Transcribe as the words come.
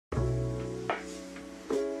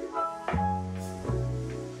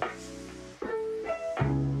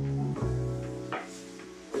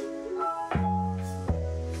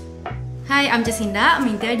Hi, I'm Jacinda. I'm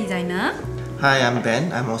an interior designer. Hi, I'm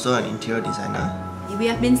Ben. I'm also an interior designer. We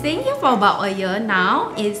have been staying here for about a year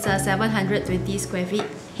now. It's a 720 square feet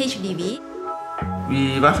HDB.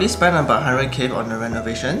 We roughly spend about 100k on the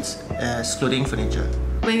renovations, excluding furniture.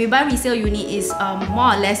 When we buy resale unit, it's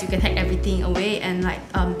more or less you can take everything away and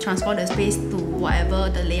transfer the space to whatever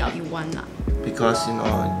the layout you want. Because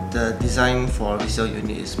the design for resale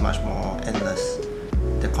unit is much more endless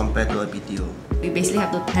than compared to a BTO. We basically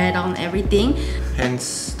have to tear down everything.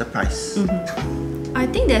 Hence the price. I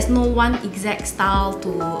think there's no one exact style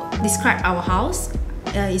to describe our house.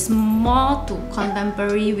 It's more to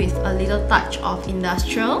contemporary with a little touch of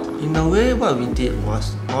industrial. In a way, what we did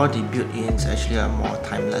was all the built-ins actually are more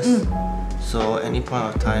timeless. So any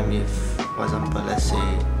point of time, if, for example, let's say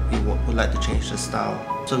we would like to change the style,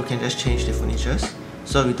 so we can just change the furnitures.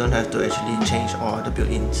 So we don't have to actually change all the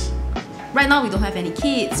built-ins. Right now we don't have any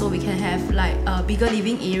kids, so we can have like a bigger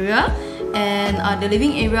living area, and the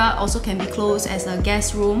living area also can be closed as a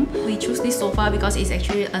guest room. We choose this sofa because it's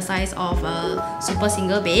actually a size of a super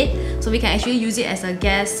single bed, so we can actually use it as a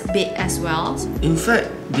guest bed as well. In fact,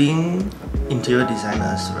 being interior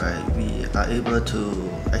designers, right, we are able to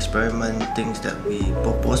experiment things that we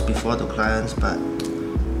proposed before to clients but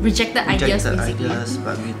Rejected ideas,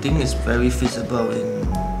 but we think it's very feasible in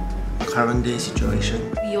current day situation.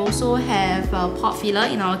 We also have a pot filler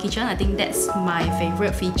in our kitchen. I think that's my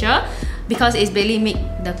favorite feature because it's really make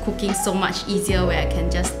the cooking so much easier, where I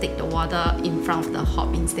can just take the water in front of the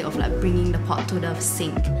hob instead of like bringing the pot to the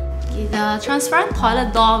sink. Okay, the transparent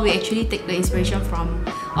toilet door, we actually take the inspiration from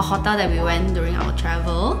a hotel that we went during our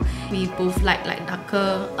travel. We both like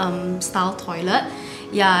darker style toilet.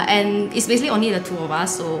 Yeah, and it's basically only the two of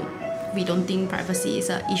us, so we don't think privacy is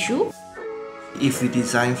an issue. If we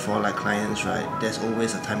design for like clients, right, there's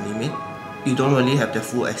always a time limit. You don't really have the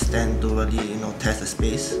full extent to really test the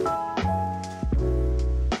space.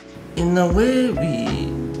 In a way, we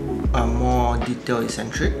are more detail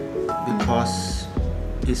eccentric because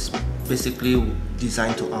it's basically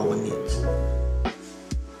designed to our needs.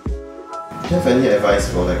 Do you have any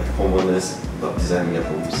advice for like homeowners about designing their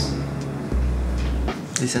homes?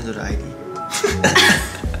 Listen to the ID.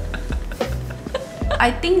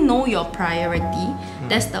 I think know your priority.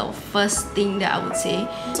 That's the first thing that I would say.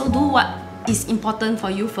 So do what is important for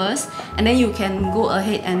you first, and then you can go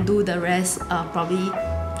ahead and do the rest probably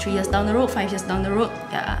 3 years down the road, 5 years down the road.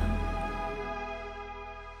 Yeah.